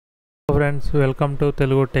Friends welcome to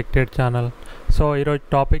Telugu టెక్టెడ్ channel. So ఈరోజు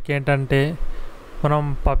topic ఏంటంటే మనం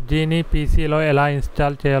పబ్జీని పీసీలో ఎలా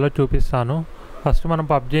ఇన్స్టాల్ చేయాలో చూపిస్తాను. ఫస్ట్ మనం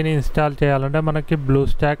పబ్జీని ఇన్స్టాల్ చేయాలంటే మనకి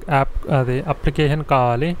బ్లూస్టాక్ యాప్ అప్లికేషన్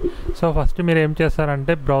కావాలి. సో ఫస్ట్ మీరు ఏం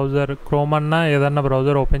చేస్తారంటే బ్రౌజర్ క్రోమ్ అన్న ఏదన్నా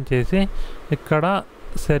బ్రౌజర్ ఓపెన్ చేసి ఇక్కడ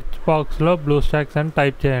సెర్చ్ బాక్స్లో బ్లూస్టాక్స్ అని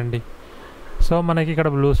టైప్ చేయండి. సో మనకి ఇక్కడ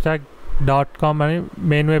bluestack.com అని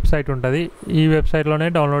మెయిన్ వెబ్సైట్ ఉంటుంది. ఈ వెబ్సైట్లోనే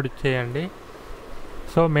డౌన్లోడ్ చేయండి.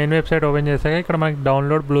 సో మెయిన్ వెబ్సైట్ ఓపెన్ చేశాక ఇక్కడ మనకి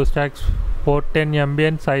డౌన్లోడ్ బ్లూస్టాక్స్ 410 MB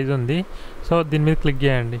అని సైజ్ ఉంది. సో దీని మీద క్లిక్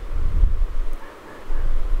చేయండి.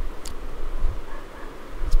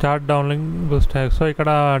 Start downloading BlueStacks. సో ఇక్కడ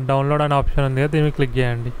డౌన్లోడ్ అనే ఆప్షన్ ఉంది కదా, దీని మీద క్లిక్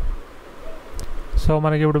చేయండి. సో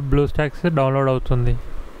మనకి ఇప్పుడు బ్లూస్టాక్స్ డౌన్లోడ్ అవుతుంది.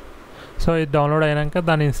 సో ఇది డౌన్లోడ్ అయినాక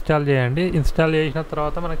దాన్ని ఇన్స్టాల్ చేయండి. ఇన్స్టాల్ చేసిన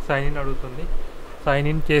తర్వాత మనకి సైన్ ఇన్ అడుగుతుంది. సైన్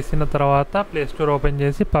ఇన్ చేసిన తర్వాత ప్లే స్టోర్ ఓపెన్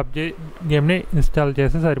చేసి పబ్జీ గేమ్ని ఇన్స్టాల్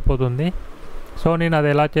చేస్తే సరిపోతుంది. సో నేను అది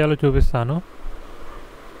ఎలా చేయాలో చూపిస్తాను.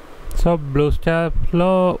 సో బ్లూస్టాక్లో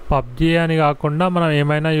పబ్జీ అని కాకుండా మనం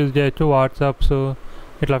ఏమైనా యూజ్ చేయొచ్చు. వాట్సాప్స్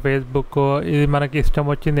ఇట్లా ఫేస్బుక్, ఇది మనకి ఇష్టం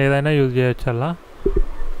వచ్చింది ఏదైనా యూజ్ చేయొచ్చు అలా.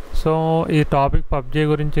 సో ఈ టాపిక్ పబ్జీ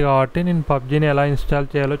గురించి కాబట్టి నేను పబ్జీని ఎలా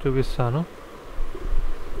ఇన్స్టాల్ చేయాలో చూపిస్తాను.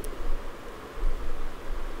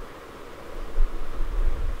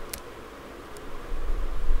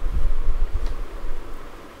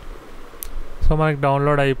 సో మనకి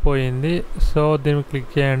డౌన్లోడ్ అయిపోయింది. సో దీన్ని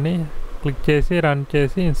క్లిక్ చేయండి. క్లిక్ చేసి రన్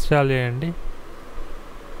చేసి ఇన్స్టాల్ చేయండి.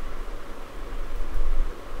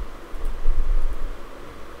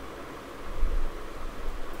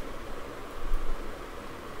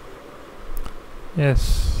 ఎస్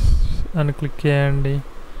అని క్లిక్ చేయండి.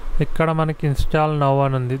 ఇక్కడ మనకి ఇన్స్టాల్ నౌ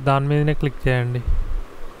అని ఉంది, దాని మీదనే క్లిక్ చేయండి.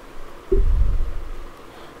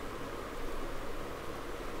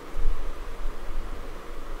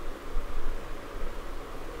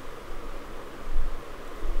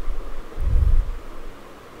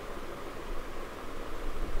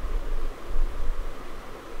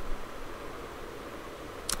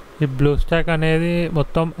 ఈ బ్లూస్టాక్ అనేది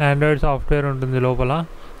మొత్తం ఆండ్రాయిడ్ సాఫ్ట్వేర్ ఉంటుంది లోపల.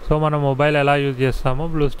 సో మన మొబైల్ ఎలా యూజ్ చేస్తామో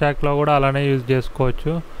బ్లూస్టాక్లో కూడా అలానే యూజ్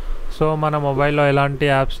చేసుకోవచ్చు. సో మన మొబైల్లో ఎలాంటి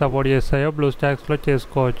యాప్స్ సపోర్ట్ చేస్తాయో బ్లూస్టాక్స్లో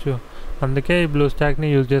చేసుకోవచ్చు. అందుకే ఈ బ్లూస్టాక్ని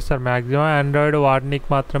యూజ్ చేస్తారు. మ్యాక్సిమం ఆండ్రాయిడ్ వాడనీకి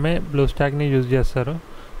మాత్రమే బ్లూస్టాక్ని యూజ్ చేస్తారు.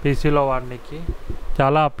 పీసీలో వాడనీకి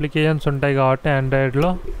చాలా అప్లికేషన్స్ ఉంటాయి కాబట్టి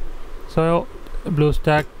ఆండ్రాయిడ్లో. సో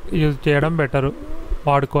బ్లూస్టాక్ యూజ్ చేయడం బెటరు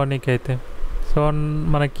వాడుకోనికైతే. సో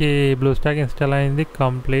మనకి బ్లూస్టాక్ ఇన్స్టాల్ అయింది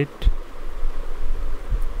కంప్లీట్.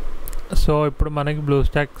 సో ఇప్పుడు మనకి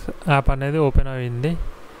బ్లూస్టాక్స్ యాప్ అనేది ఓపెన్ అయింది.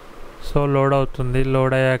 సో లోడ్ అవుతుంది.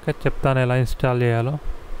 లోడ్ అయ్యాక చెప్తాను ఎలా ఇన్స్టాల్ చేయాలో.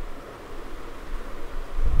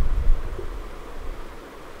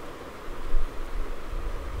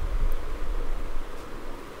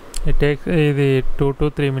 ఇది 2 to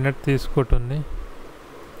 3 minutes తీసుకుంటుంది.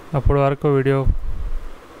 అప్పటి వరకు వీడియో.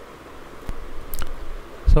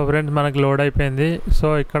 సో ఫ్రెండ్స్ మనకి లోడ్ అయిపోయింది. సో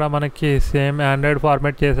ఇక్కడ మనకి సేమ్ ఆండ్రాయిడ్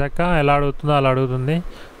ఫార్మాట్ చేశాక ఎలా అడుగుతుందో అలా అడుగుతుంది.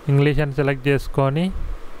 ఇంగ్లీష్ అని సెలెక్ట్ చేసుకొని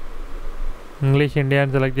ఇంగ్లీష్ ఇండియా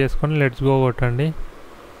అని సెలెక్ట్ చేసుకొని లెట్స్ గో కొట్టండి.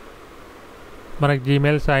 మనకి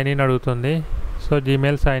జీమెయిల్ సైన్ ఇన్ అడుగుతుంది. సో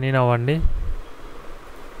జీమెయిల్ సైన్ ఇన్ అవ్వండి.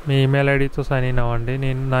 మీ ఈమెయిల్ ఐడితో సైన్ ఇన్ అవ్వండి.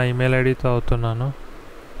 నేను నా ఈమెయిల్ ఐడితో అవుతున్నాను.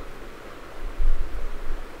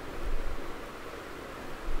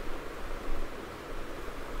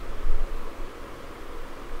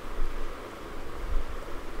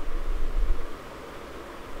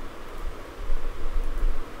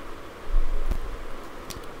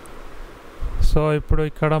 సో ఇప్పుడు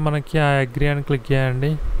ఇక్కడ మనకి ఆ అగ్రీ అని క్లిక్ చేయండి.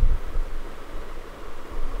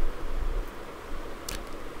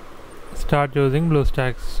 Start using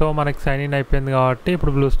BlueStacks. సో మనకి సైన్ ఇన్ అయిపోయింది కాబట్టి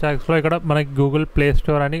ఇప్పుడు బ్లూస్టాక్స్లో ఇక్కడ మనకి గూగుల్ ప్లే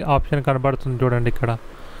స్టోర్ అని ఆప్షన్ కనబడుతుంది చూడండి ఇక్కడ.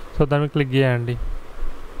 సో దాన్ని క్లిక్ చేయండి.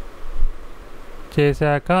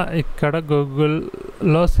 చేశాక ఇక్కడ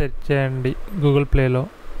గూగుల్లో సెర్చ్ చేయండి. గూగుల్ ప్లేలో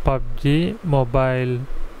పబ్జీ మొబైల్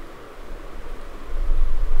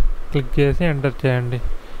క్లిక్ చేసి ఎంటర్ చేయండి.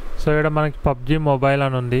 సో ఇక్కడ మనకి పబ్జీ మొబైల్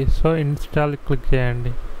అని ఉంది. సో ఇన్స్టాల్ క్లిక్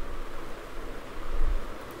చేయండి.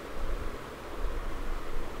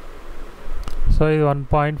 సో ఇది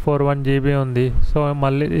 1.41 GB ఉంది. సో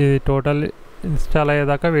మళ్ళీ ఇది టోటల్ ఇన్స్టాల్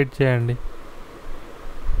అయ్యేదాకా వెయిట్ చేయండి.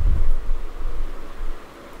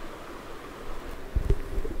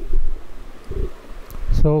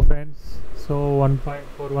 సో ఫ్రెండ్స్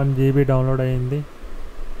 1.41 GB డౌన్లోడ్ అయ్యింది.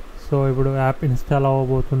 సో ఇప్పుడు యాప్ ఇన్స్టాల్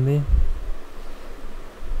అవ్వబోతుంది.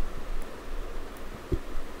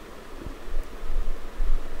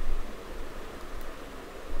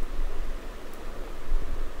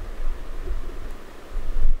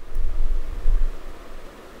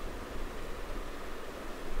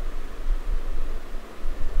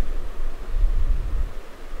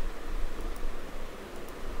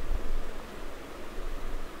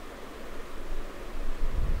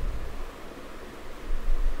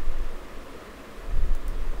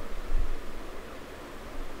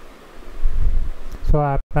 సో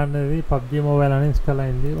యాప్ అనేది PUBG మొబైల్ అని ఇన్స్టాల్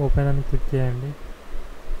అయింది. ఓపెన్ అని క్లిక్ చేయండి.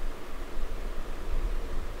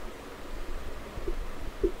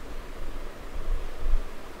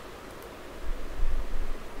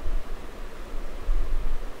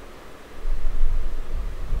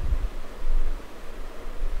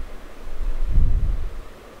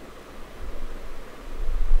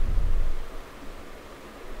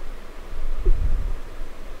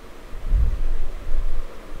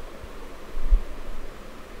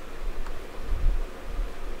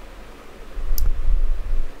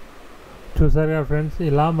 చూసారు కదా ఫ్రెండ్స్,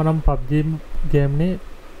 ఇలా మనం PUBG గేమ్ని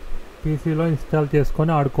పీసీలో ఇన్స్టాల్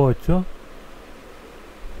చేసుకొని ఆడుకోవచ్చు.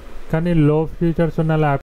 కానీ లో ఫీచర్స్ ఉన్న